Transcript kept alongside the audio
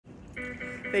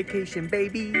Vacation,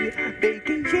 baby.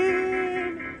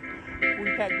 Vacation. We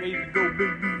packed ready to go,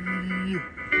 baby.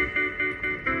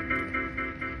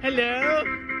 Hello.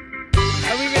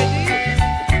 Are we ready?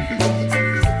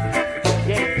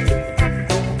 Yes.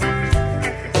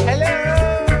 Hello.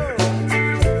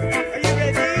 Are you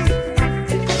ready?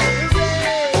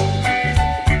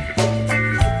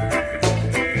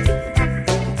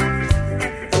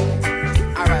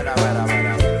 All right.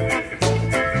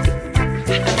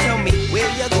 Tell me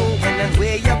where you're going and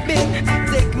where you've been.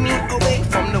 Take me away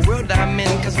from the world I'm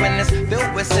in. Cause when it's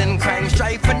filled with sin, crime,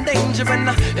 strife and danger, and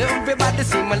everybody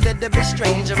seem a little bit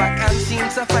stranger, I can't seem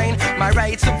to find my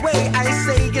rights of way. I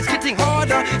say it's getting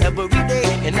harder every day,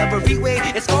 in every way.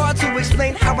 It's hard to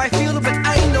explain how I feel, but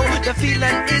I know the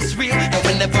feeling is real. And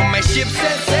whenever my ship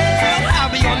sets sail,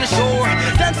 I'll be on the shore,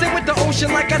 dancing with the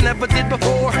ocean like I never did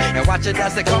before, and watch it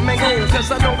as it come and go.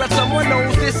 Cause I know that someone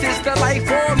knows this is the life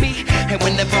for me. And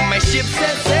whenever my ship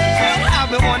sets sail, I'll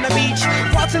be on the beach,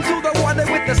 watching through the water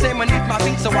with the sand beneath my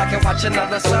feet, so I can watch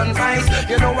another sunrise.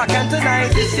 You know I can't deny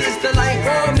this is the life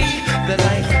for me, the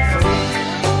life for me.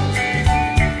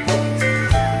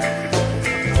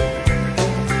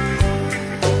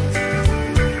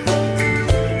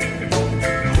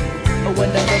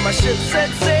 Whenever my ship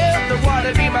sets sail, the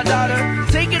water be my daughter.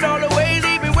 Take it all away,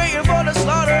 leave me waiting for the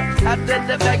slaughter. After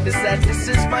the fact is that this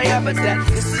is my habitat,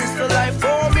 this is the life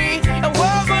for me. And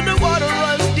while the water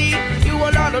runs deep, you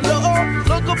are not alone.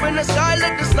 Look up in the sky,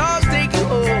 let the stars take you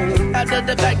home. After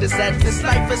the fact is that this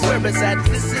life is where it's at,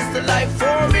 this is the life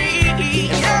for me.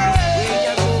 Yeah. Where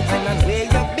you going and where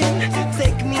you been?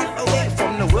 Take me away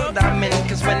from the world I'm in.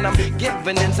 Cause when I'm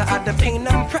giving into all the pain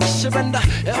and pressure, and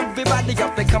everybody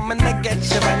up there coming to get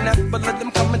you, I never let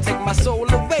them come and take my soul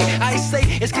away. I say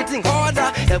it's getting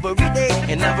harder every day,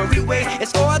 in every way.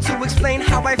 It's hard to explain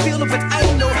how I feel, but I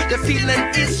know the feeling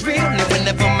is real. And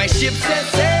whenever my ship sets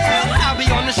sail, I'll be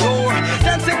on the shore,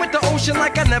 dancing with the ocean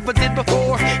like I never did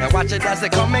before, and watch it as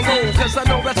it come and go. Cause I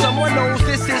know that someone knows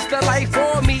this is the life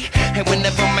for me. And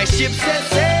whenever my ship sets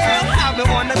sail, I'll be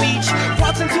on the beach,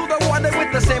 watching through the water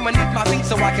with the sand beneath my feet,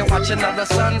 so I can watch another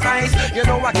sunrise. You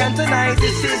know I can't deny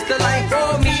this is the life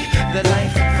for me, the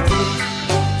life for me.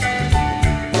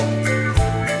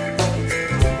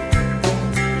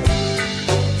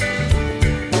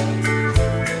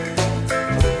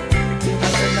 I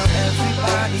said now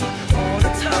everybody, all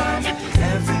the time,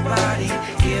 everybody,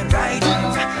 get right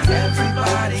down.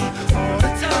 Everybody, all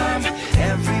the time,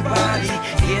 everybody,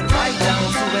 get right down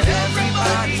to it.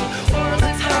 Everybody, all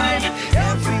the time,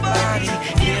 everybody,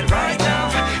 get right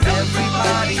down.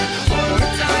 Everybody, all the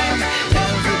time,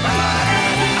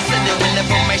 everybody. I said that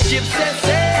whenever my ship sets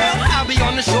sail, I'll be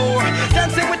on the shore,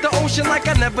 dancing with the ocean like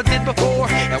I never did before,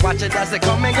 and watch it as it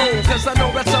come and go. Cause I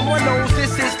know that someone knows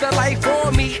this is the life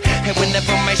for me. And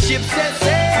whenever my ship sets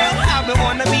sail, I'll be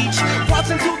on the beach,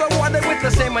 watching through the water with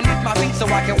the sand beneath my feet, so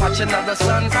I can watch another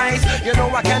sunrise. You know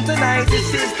I can't deny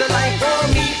this is the life for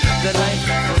me, the life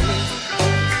for me.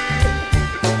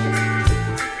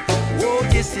 Oh,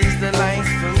 this is the life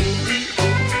for me.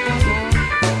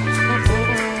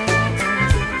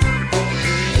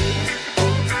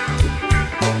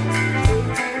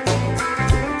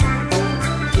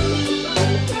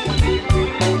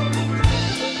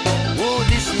 Oh,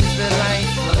 this is the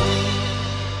life for me.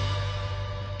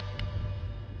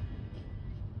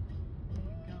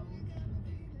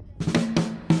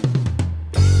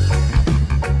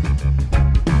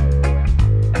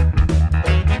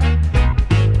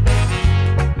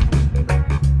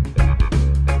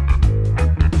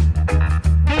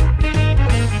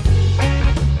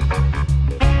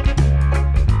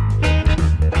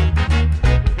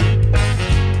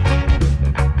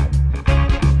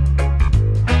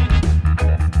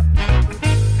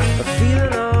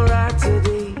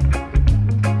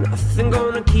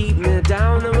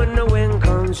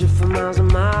 For miles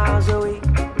and miles away,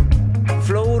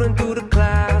 floating through the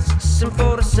clouds, listening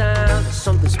for the sound of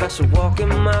something special walking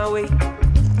my way.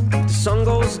 The sun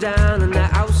goes down on the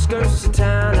outskirts of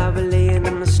town, I've been laying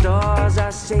in the stars,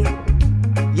 I say,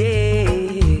 yeah.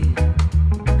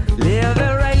 Live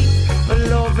it right, a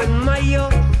love in my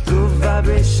youth. Good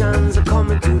vibrations are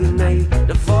coming through the night.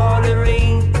 The falling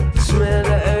rain, the smell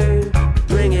of earth,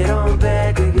 bring it on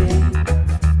back again.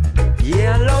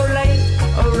 Yellow light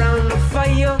around the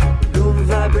fire, good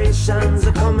vibrations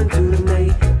are coming through the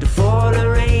night. The falling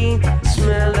rain,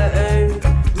 smell the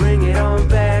earth, bring it on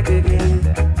back again.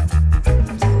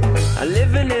 I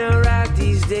live in Iraq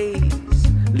these days,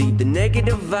 leave the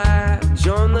negative vibe,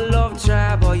 join the love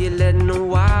tribe, or you letting the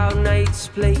wild nights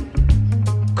play.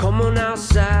 Come on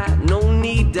outside, no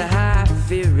need to hide,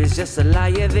 fear is just a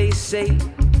liar they say.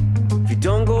 If you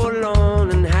don't go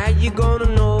alone and you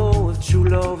gonna know if true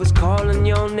love is calling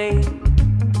your name?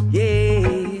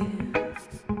 Yeah.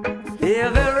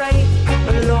 Live it right,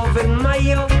 love in my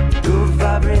young. Good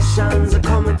vibrations are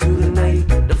coming through the night.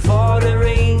 The fall, the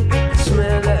rain, the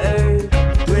smell the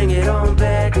earth. Bring it on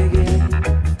back again.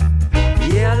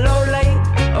 Yeah, low light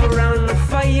around the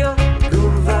fire.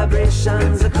 Good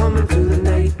vibrations are coming through the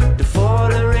night. The fall,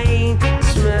 the rain, the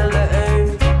smell the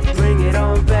earth. Bring it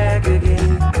on back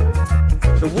again.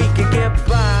 And we could get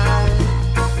by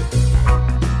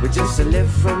with just a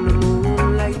lift from the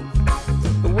moonlight.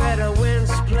 Where the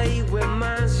winds play with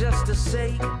minds just to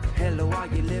say hello, are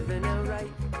you living it right?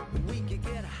 We could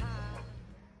get high.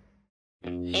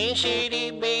 Ain't shady,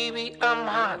 baby, I'm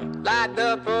hot like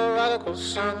the prodigal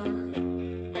son.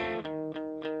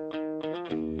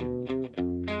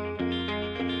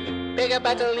 Big up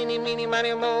battle, eeny, meeny,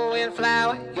 miny, moe, and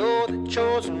flower, you're the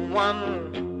chosen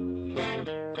one.